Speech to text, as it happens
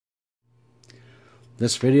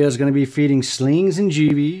This video is going to be feeding Slings and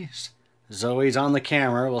Juvies. Zoe's on the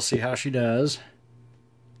camera. We'll see how she does.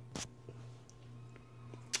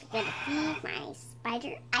 I'm gonna feed my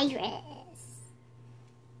spider Iris.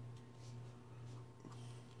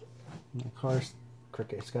 And of course,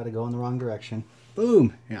 Cricket's got to go in the wrong direction.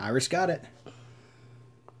 Boom! And Iris got it.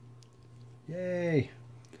 Yay!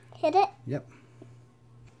 Hit it? Yep.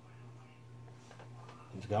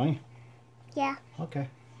 It's going? Yeah. Okay.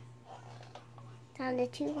 Down to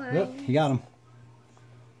 2 lines. Yep, he got him.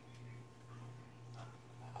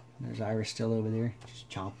 There's Iris still over there, just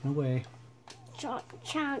chomping away. Chomp,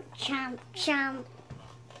 chomp, chomp, chomp.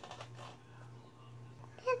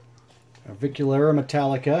 Aviculera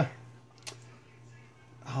metallica.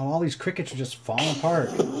 Oh, all these crickets are just falling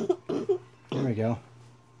apart. There we go.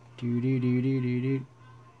 Do do do do do do.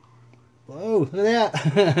 Whoa! Look at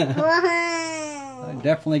that. Wow. I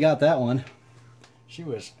definitely got that one. She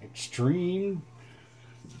was extreme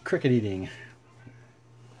cricket eating.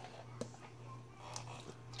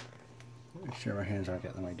 Make sure my hands aren't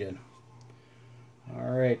getting them good.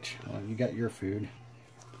 Alright, well, you got your food.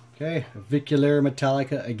 Okay, Aviculera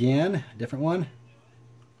metallica again. Different one.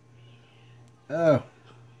 Oh.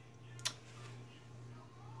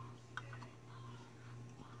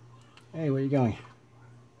 Hey, where are you going?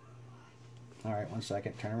 Alright, 1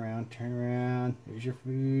 second. Turn around, turn around. There's your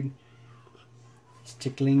food. It's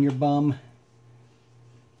tickling your bum.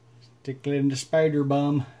 It's tickling the spider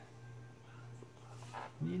bum.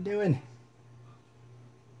 What are you doing?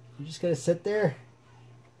 You just gotta sit there?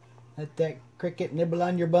 Let that cricket nibble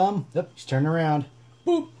on your bum? Oop, just turn around.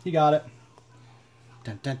 Boop, he got it.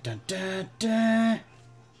 Dun dun dun dun dun.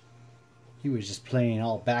 He was just playing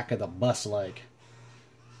all back of the bus like.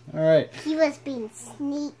 Alright. He was being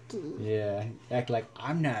sneaky. Yeah, act like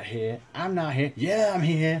I'm not here. I'm not here. Yeah, I'm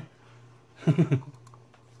here.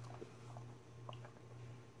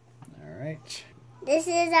 Alright. This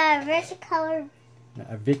is our versicolor.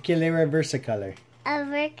 Aviculera versicolor.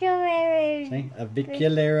 Aviculera. See?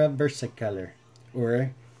 Aviculera versicolor.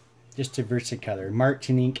 Or just a versicolor.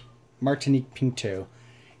 Martinique Pinto.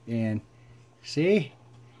 And see?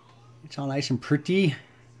 It's all nice and pretty.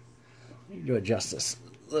 I need to adjust this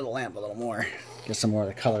little lamp a little more. Get some more of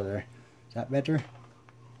the color there. Is that better?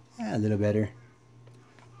 Yeah, a little better.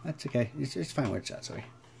 That's okay. It's fine where it's at, sorry.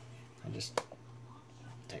 I'll just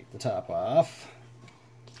take the top off.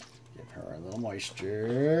 Give her a little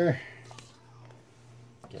moisture.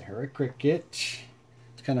 Get her a cricket.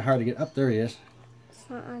 It's kind of hard to get up. There he is.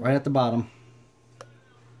 Right at the bottom.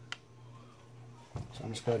 So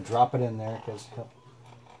I'm just going to drop it in there because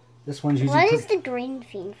this one's usually. What is the green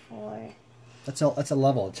thing for? That's a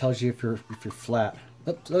level. It tells you if you're flat.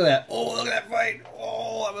 Oops, look at that. Oh, look at that fight.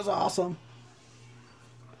 Oh, that was awesome.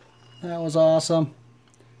 That was awesome.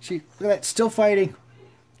 Look at that, still fighting.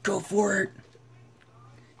 Go for it.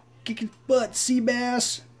 Kick his butt, sea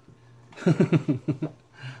bass.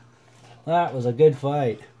 That was a good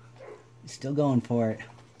fight. He's still going for it.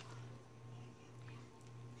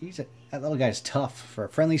 That little guy's tough. For a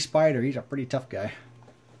friendly spider, he's a pretty tough guy.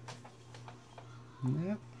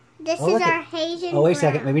 Yep. This is our Haitian. Oh, wait a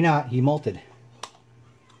second. Maybe not. He molted.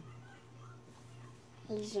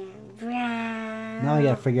 Haitian brown. Now I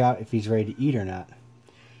gotta figure out if he's ready to eat or not.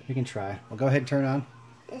 We can try. Well, go ahead and turn on.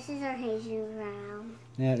 This is our Haitian brown.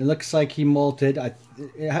 Yeah, it looks like he molted.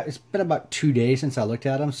 It's been about 2 days since I looked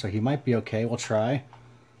at him, so he might be okay. We'll try.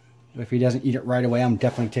 If he doesn't eat it right away, I'm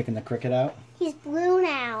definitely taking the cricket out. He's blue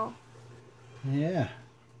now. Yeah.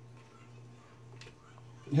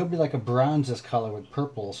 He'll be like a bronze color with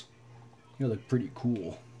purples. He'll look pretty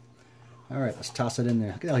cool. Alright, let's toss it in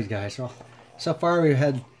there. Look at all these guys. So far we've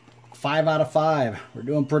had 5 out of 5. We're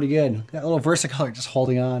doing pretty good. Look at that little versicolor just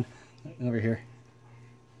holding on. Over here.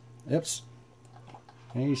 Oops.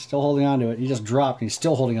 And he's still holding on to it. He just dropped and he's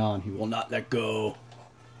still holding on. He will not let go.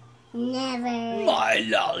 Never. My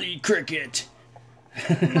lolly cricket.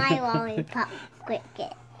 My lollipop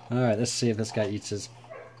cricket. Alright, let's see if this guy eats his.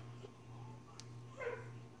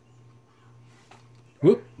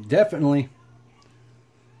 Whoop, definitely.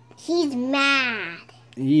 He's mad.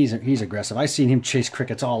 He's aggressive. I've seen him chase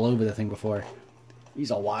crickets all over the thing before. He's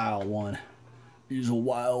a wild one. He's a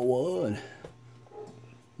wild one.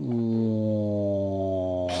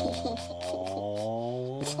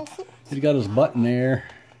 He's got his butt in there.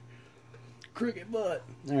 Cricket butt.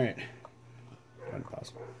 Alright. Go ahead and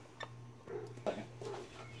pause.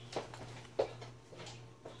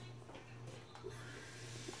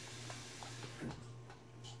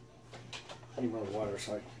 I need more water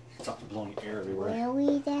so I stop blowing air everywhere.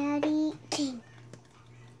 Really, Daddy? You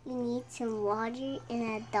need some water in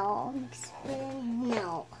a dog's spoon?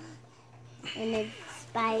 No. In a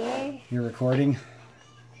spider. You're recording?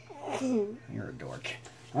 You're a dork.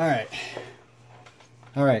 Alright.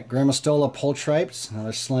 Alright, Grandma stole a Poltripes,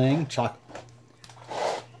 another sling. Choco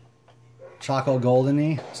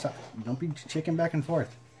Goldeny. Stop. Don't be checking back and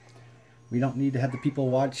forth. We don't need to have the people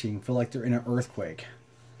watching feel like they're in an earthquake.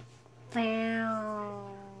 There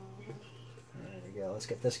we go. Let's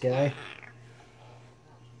get this guy.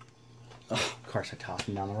 Oh, of course I tossed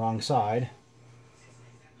him down the wrong side.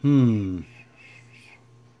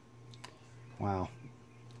 Wow.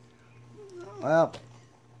 Well,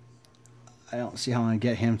 I don't see how I'm going to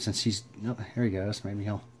get him since he's... No, here he goes. Maybe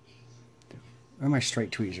he'll... Where are my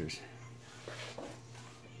straight tweezers?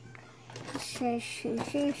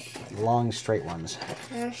 Long, straight ones.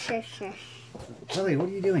 Chloe, what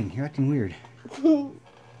are you doing? You're acting weird. You're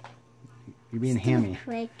being hammy.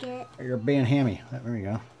 You're being hammy. There we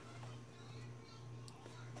go.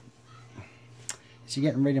 Is he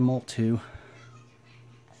getting ready to molt too?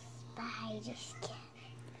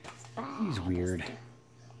 He's weird.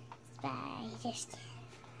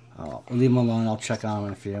 Oh, we'll leave him alone. I'll check on him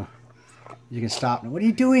in a few. You can stop. What are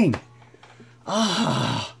you doing?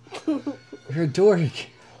 Ah, you're a dork.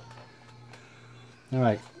 All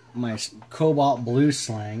right, my cobalt blue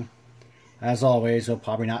sling. As always, we'll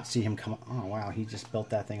probably not see him come. Oh wow, he just built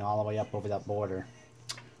that thing all the way up over that border.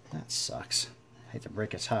 That sucks. I hate to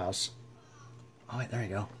break his house. Oh wait, there you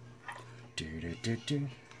go.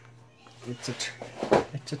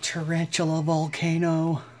 It's a tarantula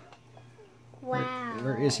volcano. Wow.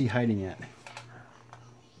 Where is he hiding at?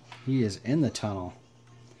 He is in the tunnel.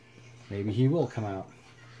 Maybe he will come out.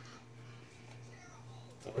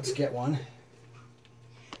 Let's get one.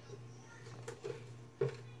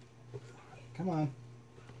 Come on.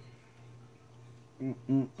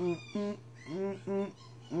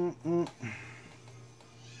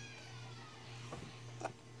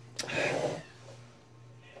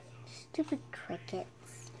 Stupid crickets.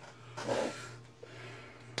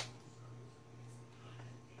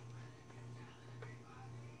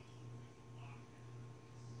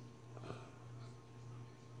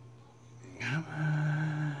 Come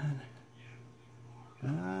on.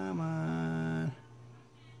 Come on.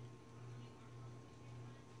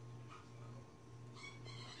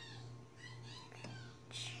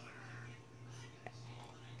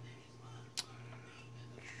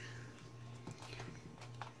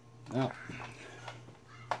 Oh.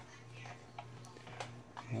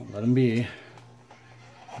 Well, let him be.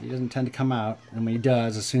 He doesn't tend to come out, and when he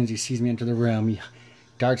does, as soon as he sees me enter the room, he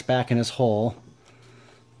darts back in his hole.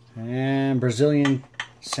 And Brazilian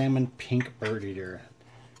salmon pink bird eater,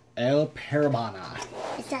 El Parabana.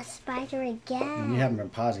 It's that spider again. And you haven't been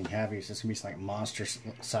pausing, have you? So this gonna be some like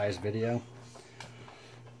monster-sized video.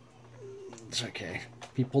 It's okay.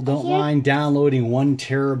 People don't mind downloading 1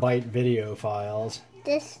 terabyte video files.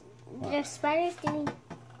 The spider's doing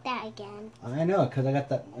that again. I know, because I got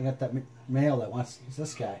that male that wants. Who's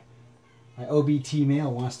this guy? My OBT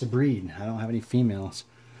male wants to breed. I don't have any females.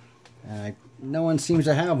 No one seems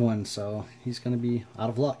to have one, so he's going to be out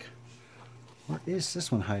of luck. Where is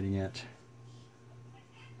this one hiding at?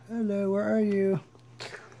 Hello, where are you?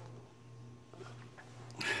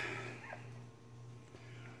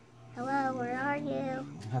 Hello, where are you?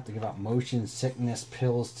 I have to give out motion sickness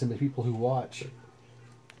pills to the people who watch.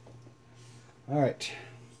 Alright.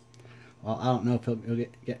 Well, I don't know if he'll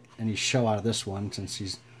get any show out of this one since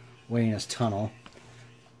he's way in his tunnel.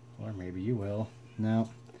 Or maybe you will. No.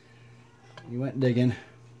 You went digging.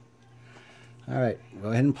 Alright, go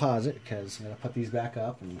ahead and pause it because I'm going to put these back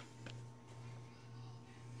up. And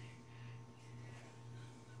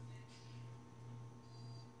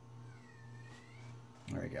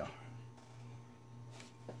there we go.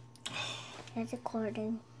 It's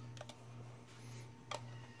recording.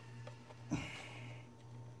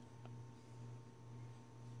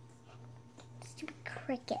 Stupid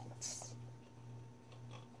crickets.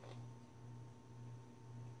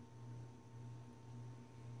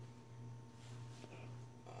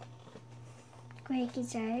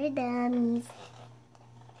 Crickets are dummies.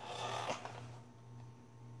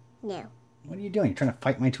 No. What are you doing? You trying to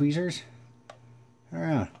fight my tweezers? Turn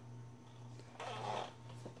around.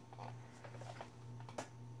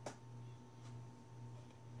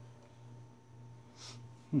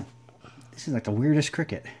 This is like the weirdest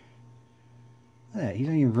cricket. Look at that. He's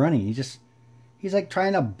not even running. He's like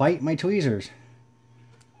trying to bite my tweezers.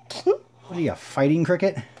 What are you, a fighting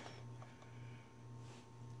cricket?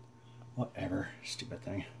 Whatever. Stupid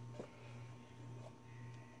thing.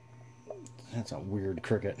 That's a weird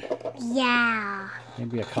cricket. Yeah.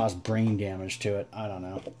 Maybe it caused brain damage to it. I don't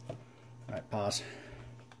know. Alright, pause.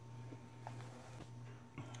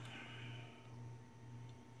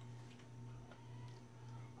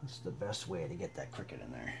 That's the best way to get that cricket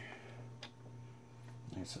in there.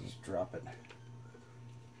 Okay, so just drop it.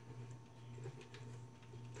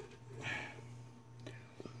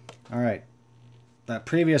 All right. That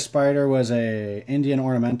previous spider was a Indian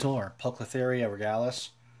ornamental or Pulchritheria regalis.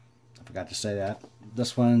 I forgot to say that.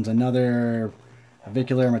 This one's another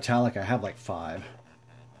avicular metallic. I have like 5.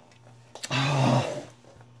 Oh.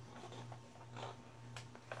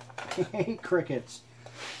 I hate crickets.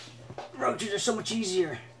 Roaches are so much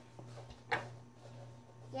easier.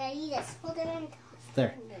 Yeah, you just hold it in.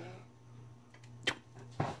 There.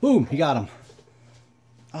 Boom, he got him.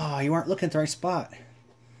 Oh, you weren't looking at the right spot.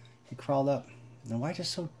 He crawled up. Now why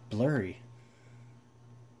just so blurry?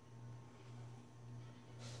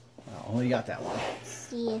 Oh, well, you got that one.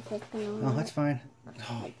 See if it's going to Oh, that's fine.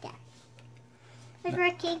 Oh. like that. It's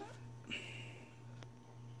working.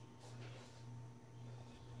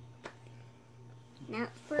 Not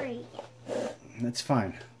free. That's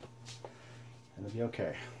fine. It'll be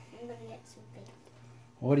okay. I'm going to get something.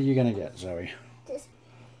 What are you going to get, Zoe? This.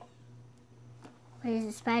 What is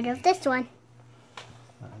the spider of this one?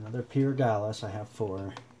 Another P. regalis. I have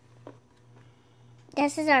 4.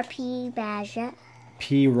 This is our P. Baja.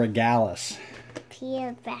 P. regalis. P.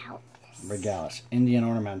 About. Regalis. Indian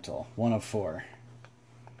ornamental. 1 of 4.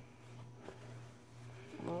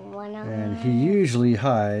 And he usually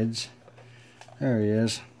hides. There he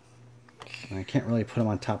is. And I can't really put him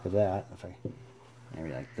on top of that. If I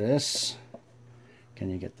maybe like this. Can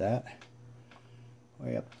you get that?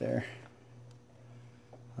 Way up there.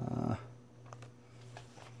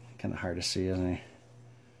 Kind of hard to see, isn't he?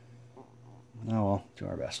 Oh well, do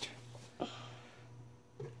our best.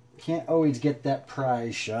 Can't always get that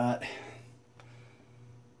prize shot.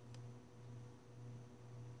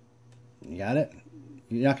 You got it?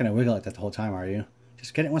 You're not going to wiggle like that the whole time, are you?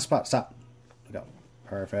 Just get it in one spot. Stop. Go.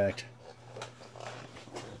 Perfect.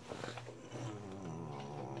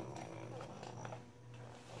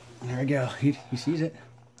 There we go. He sees it.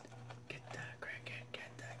 Get that cricket.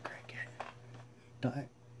 Get that cricket.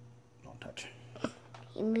 Don't touch.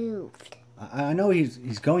 He moved. I know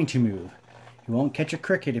he's going to move. He won't catch a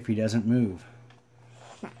cricket if he doesn't move.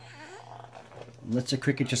 Unless the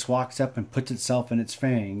cricket just walks up and puts itself in its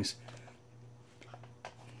fangs.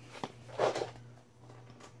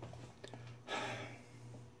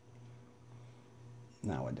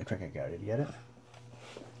 Now where'd the cricket go? Did you get it?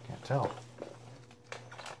 Can't tell.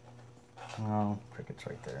 Oh, cricket's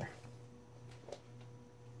right there.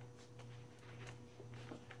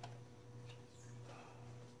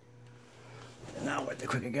 Now where'd the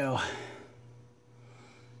cricket go?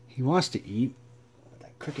 He wants to eat, but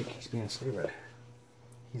that cricket keeps being stupid.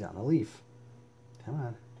 He's on the leaf. Come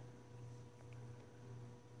on.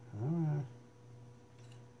 Come on.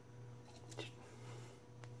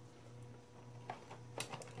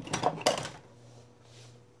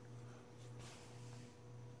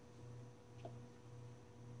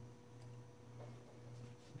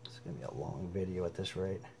 It's gonna be a long video at this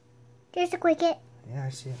rate. There's a cricket. Yeah, I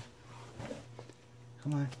see it.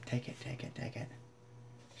 Come on, take it, take it, take it.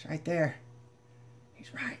 It's right there.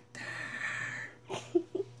 He's right there.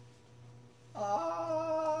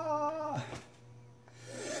 Oh.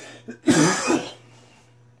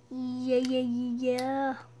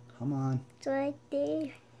 Yeah. Come on. It's right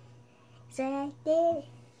there. It's right there.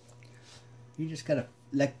 You just gotta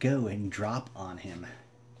let go and drop on him.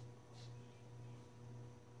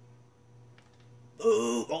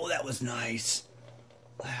 Ooh, oh, that was nice.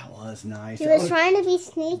 That was nice. He was trying to be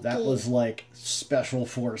sneaky. That was like special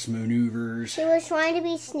force maneuvers. He was trying to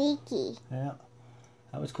be sneaky. Yeah.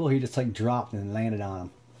 That was cool. He just like dropped and landed on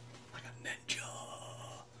him. Like a ninja.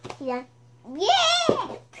 Yeah.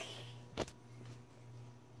 Yeah!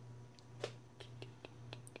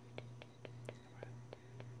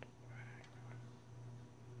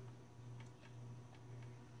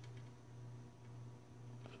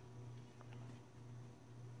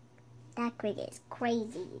 That cricket is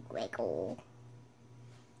crazy, Gregor.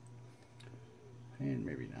 And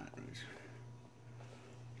maybe not.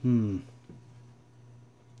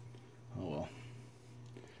 Oh well.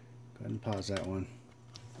 Go ahead and pause that one.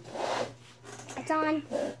 It's on.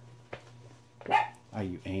 Are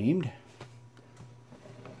you aimed?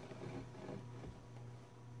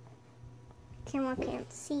 Camera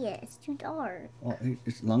can't see it. It's too dark. Well,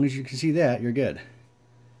 as long as you can see that, you're good.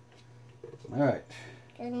 All right.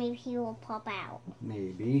 Because maybe he will pop out.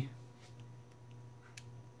 Maybe.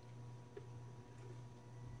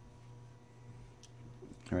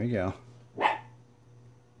 There we go.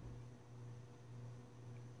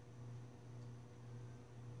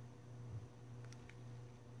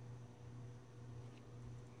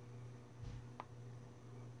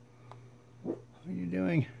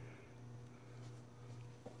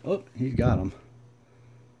 Oh, he's got him.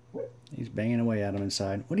 He's banging away at him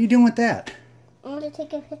inside. What are you doing with that? I'm going to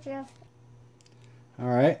take a picture of it.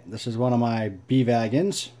 Alright, this is one of my bee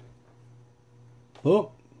wagons.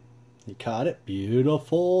 Oh, he caught it.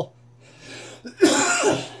 Beautiful.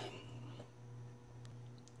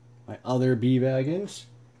 My other bee wagons.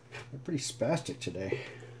 They're pretty spastic today.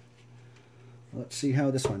 Let's see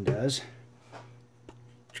how this one does.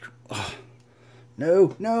 Oh,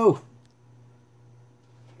 no, no.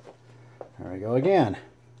 There we go again.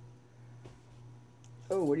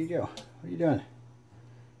 Oh, where do you go? What are you doing?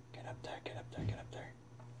 Get up there, get up there, get up there.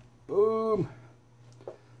 Boom.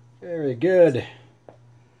 Very good.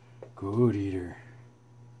 Good eater.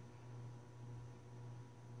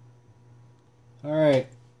 Alright,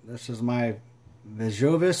 this is my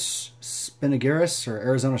Juvies spinageris, or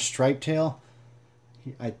Arizona striped tail.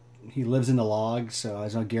 He lives in the logs, so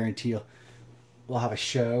there's no guarantee we'll have a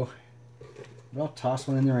show. But I'll toss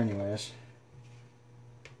one in there anyways.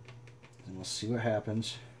 And we'll see what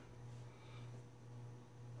happens.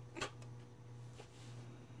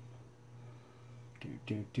 Do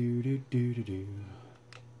do do do do do do.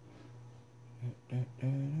 Da, da, da,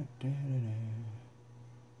 da, da,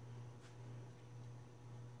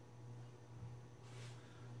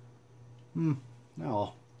 da.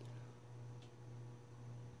 No.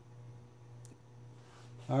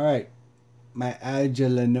 Alright. My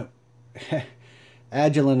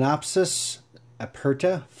Agelenopsis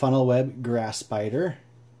aperta funnel web grass spider.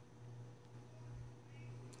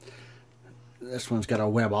 This one's got a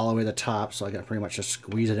web all the way to the top, so I gotta pretty much just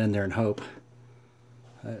squeeze it in there and hope.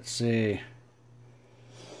 Let's see.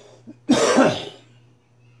 There's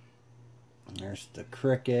the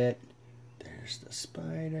cricket. There's the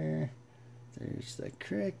spider. There's the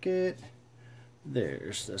cricket.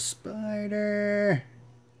 There's the spider.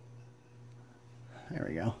 There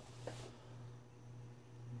we go.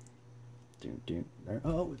 There.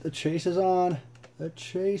 Oh, the chase is on. The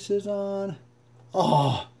chase is on.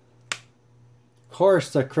 Oh! Of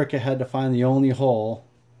course the cricket had to find the only hole.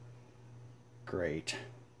 Great.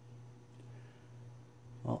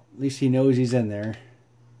 Well, at least he knows he's in there.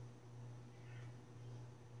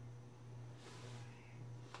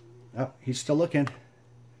 Oh, he's still looking.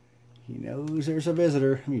 He knows there's a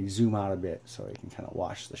visitor. Let me zoom out a bit so he can kind of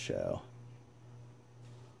watch the show.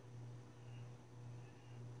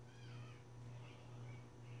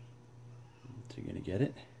 Is he going to get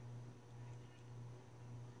it?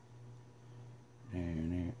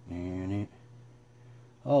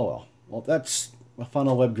 Oh, well, that's a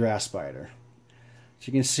funnel web grass spider. As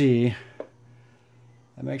you can see,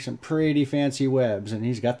 that makes some pretty fancy webs, and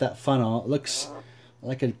he's got that funnel. It looks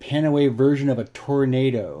like a pan-away version of a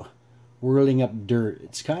tornado whirling up dirt.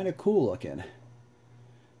 It's kind of cool looking.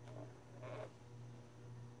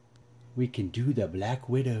 We can do the Black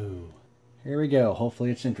Widow. Here we go.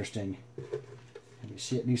 Hopefully it's interesting. Let me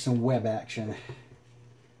see it do some web action.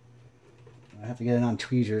 I have to get it on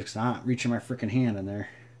tweezers because I'm not reaching my freaking hand in there.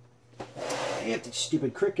 I hate these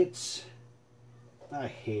stupid crickets. I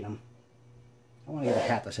hate them. I want to get a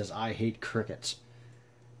hat that says I hate crickets.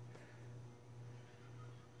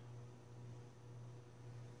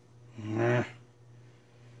 There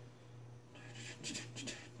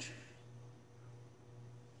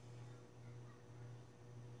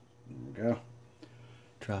we go.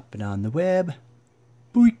 Drop it on the web.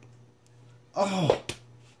 Boink. Oh!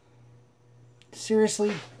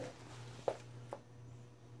 Seriously?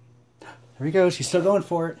 There he goes. He's still going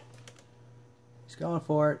for it. He's going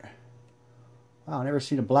for it. Wow, I've never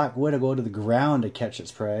seen a black widow go to the ground to catch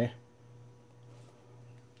its prey.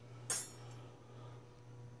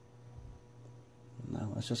 Now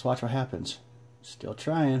let's just watch what happens. Still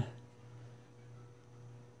trying.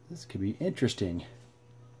 This could be interesting.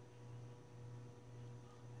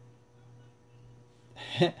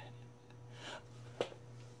 It's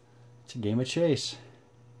a game of chase.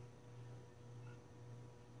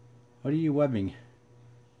 What are you webbing?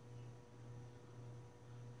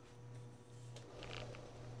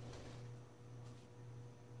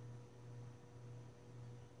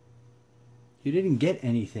 You didn't get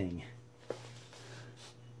anything.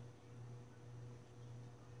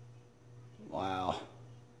 Wow.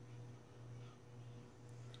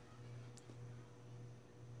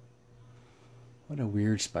 What a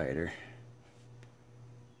weird spider.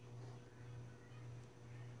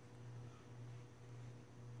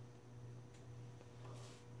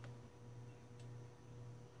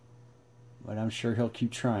 But I'm sure he'll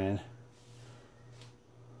keep trying.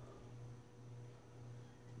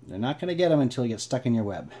 They're not going to get him until he gets stuck in your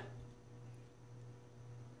web.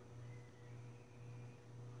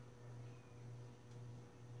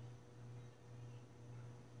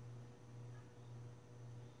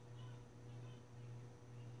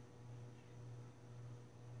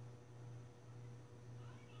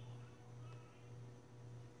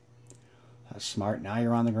 That's smart. Now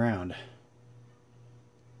you're on the ground.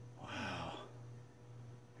 Wow.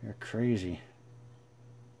 You're crazy.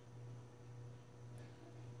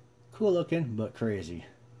 Cool looking, but crazy.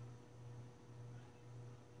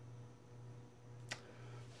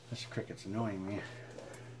 This cricket's annoying me. Here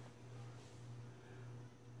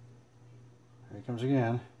he comes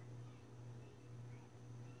again.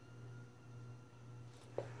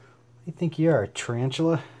 What do you think you are, a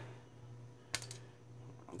tarantula?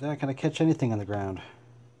 They're not going to catch anything on the ground.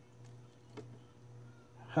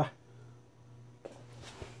 Huh.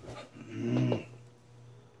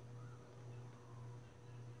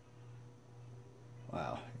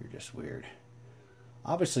 Wow, you're just weird.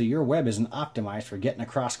 Obviously, your web isn't optimized for getting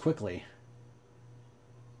across quickly.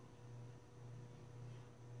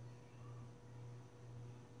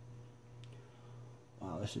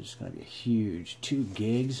 Wow, this is going to be a huge 2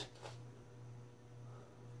 gigs.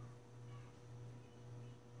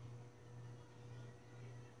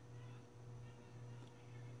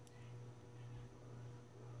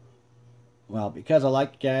 Well, because I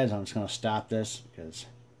like you guys, I'm just going to stop this, because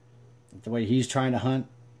the way he's trying to hunt,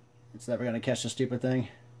 it's never going to catch the stupid thing.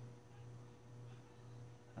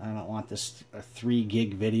 I don't want this a 3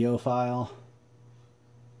 gig video file.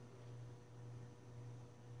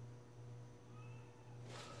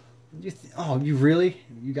 Oh, you really?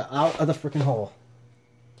 You got out of the freaking hole.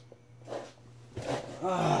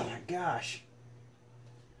 Oh my gosh.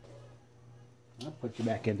 I'll put you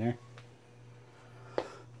back in there.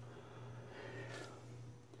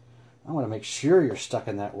 I want to make sure you're stuck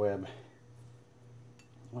in that web.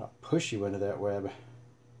 I want to push you into that web.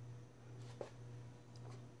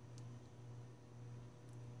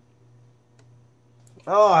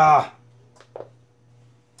 Ah!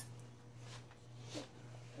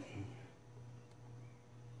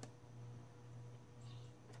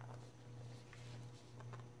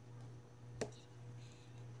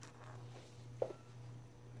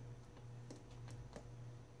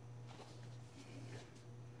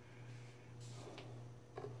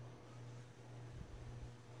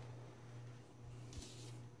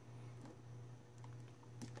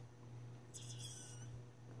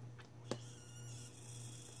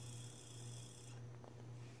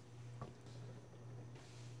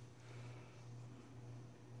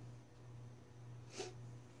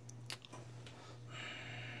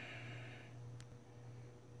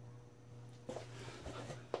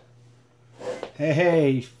 Hey,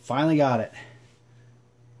 hey, finally got it.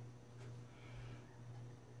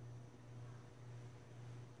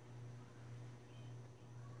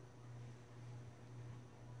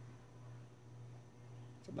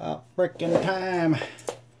 It's about frickin' time.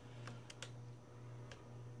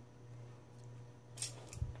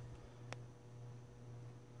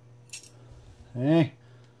 Hey,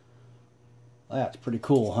 that's pretty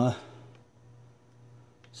cool, huh?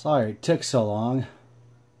 Sorry it took so long.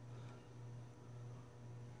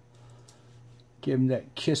 Give him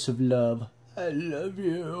that kiss of love. I love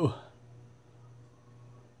you.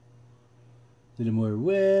 A little more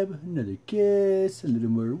web, another kiss, a little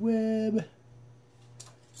more web.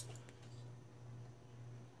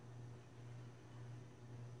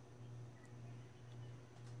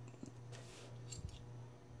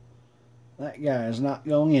 That guy is not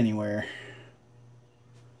going anywhere.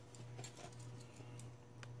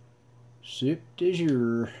 Soup du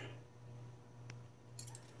jour.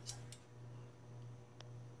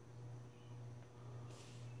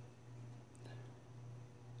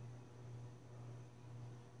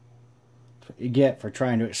 That's what you get for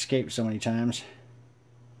trying to escape so many times.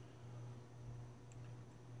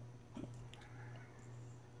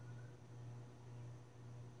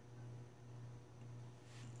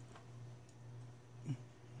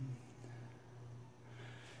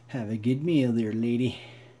 Have a good meal there, lady.